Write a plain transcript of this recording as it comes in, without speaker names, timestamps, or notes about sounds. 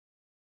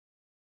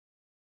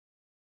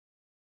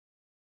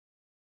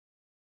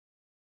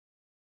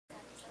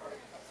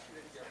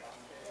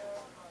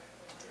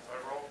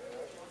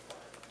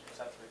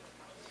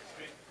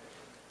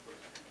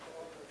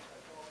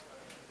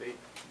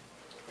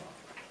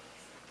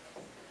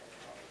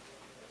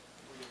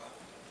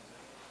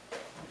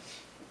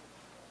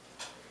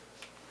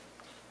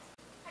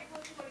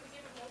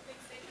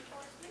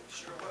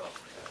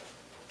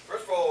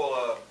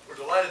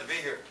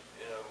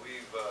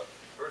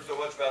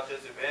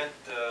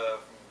event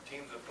from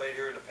teams that have played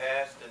here in the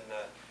past, and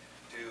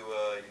to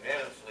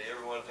unanimously,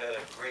 everyone's had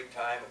a great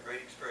time, a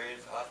great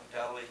experience. The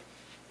hospitality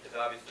is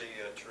obviously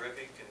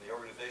terrific, and the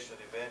organization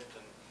of the event,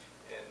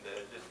 and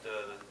just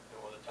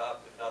one of the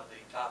top, if not the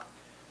top,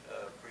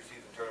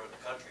 preseason tournament in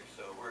the country.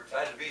 So we're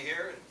excited to be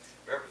here and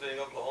representing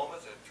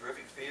Oklahoma. It's a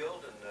terrific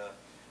field, and a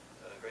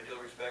great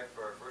deal of respect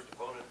for our first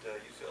opponent,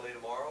 UCLA,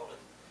 tomorrow, and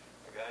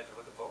our guys are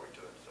looking forward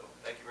to it. So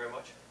thank you very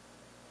much.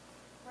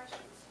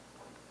 Questions?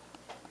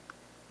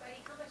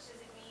 Buddy, how much does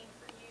it mean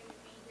for you to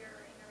be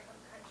here in your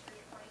home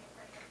country, playing in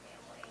front of your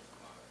family?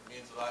 It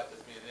means a lot,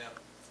 just being them.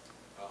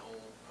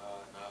 Home,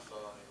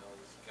 Nassau,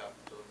 this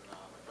capital, and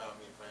my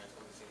family and friends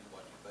come to see me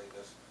watch me play.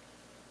 Just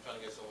trying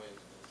to get some wins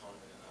in this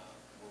tournament, and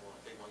move on.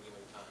 Take one game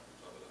at a time.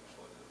 So I'm looking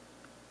forward to it.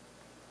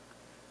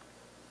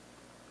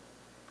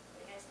 What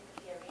do you guys think of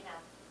the arena?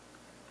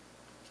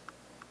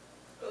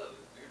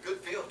 A good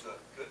feel to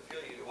it. Good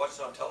feel. You watch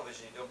it on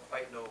television, you don't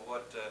quite know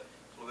what. It's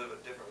a little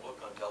bit of a different look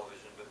on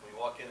television, but when you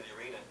walk into the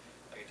arena,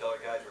 I can tell our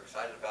guys are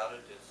excited about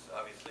it. It's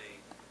obviously,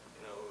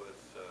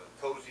 it's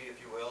cozy, if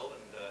you will,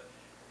 and the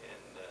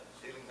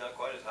ceiling's not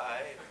quite as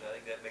high, and I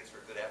think that makes for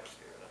a good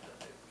atmosphere. And I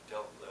can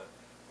tell the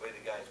way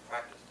the guys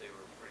practiced, they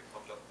were pretty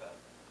pumped up about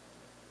it.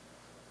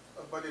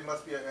 But it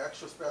must be an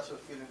extra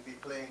special feeling to be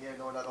playing here,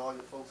 knowing that all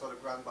your folks out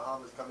of Grand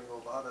Bahamas coming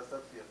over. How does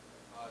that feel?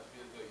 It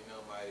feels good.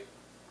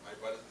 My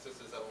brothers and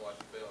sisters haven't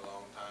watched me play in a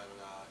long time,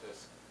 and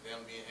just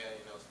them being here,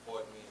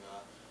 supporting me, and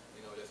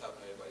just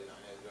helping everybody down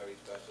here is very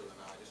special. And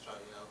just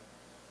trying to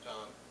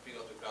feed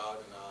off the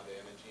crowd and the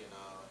energy, and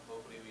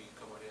hopefully we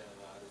come out here and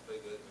just play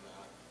good and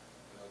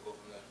go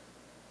from there.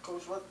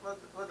 Coach,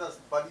 what does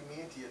Buddy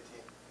mean to your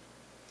team?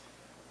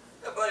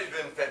 Buddy's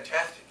been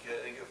fantastic. I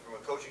think from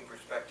a coaching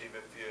perspective,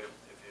 if you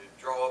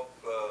draw up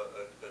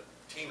a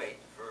teammate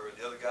for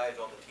the other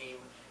guys on the team,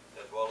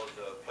 as well as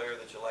a player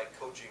that you like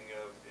coaching, you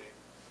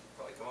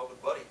probably come up with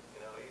Buddy.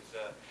 He's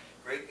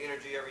great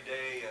energy every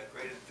day,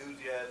 great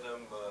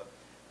enthusiasm.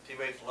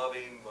 Teammates love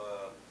him.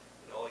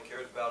 All he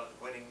cares about is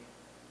winning.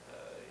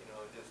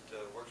 Just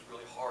works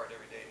really hard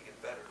every day to get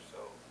better.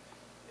 So,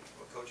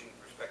 from a coaching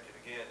perspective,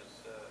 again,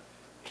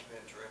 he's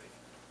been terrific.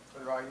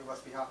 And Ryan, you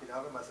must be happy to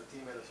have him as a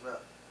teammate as well.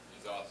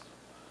 He's awesome.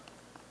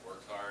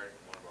 Works hard.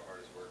 One of our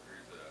hardest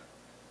workers.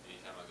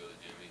 Anytime I go to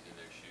the gym, he's in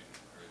there shooting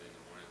early in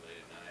the morning,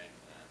 late at night.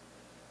 And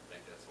I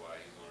think that's why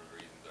he's one of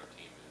the reasons our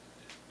team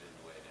has been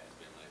the way it has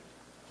been lately.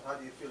 How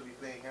do you feel to be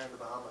playing here in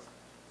the Bahamas?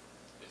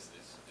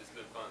 It's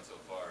been fun so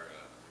far.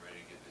 I'm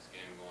ready to get this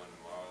game going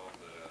tomorrow,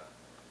 but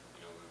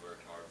we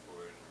worked hard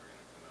for it, and we're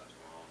going to come out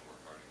tomorrow and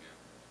work hard again.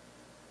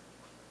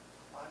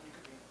 You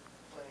could be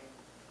playing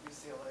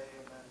UCLA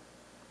and then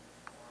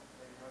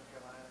maybe North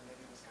Carolina,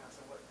 maybe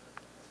Wisconsin.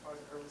 As far as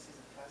an early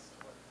season test,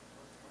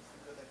 what's the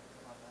good that can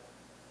come out of that?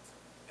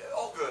 Yeah,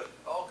 all good,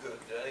 all good.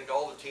 I think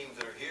all the teams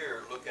that are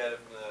here look at it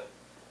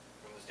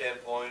from the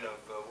standpoint of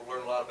we'll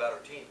learn a lot about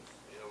our teams.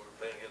 We're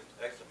playing against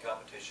excellent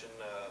competition.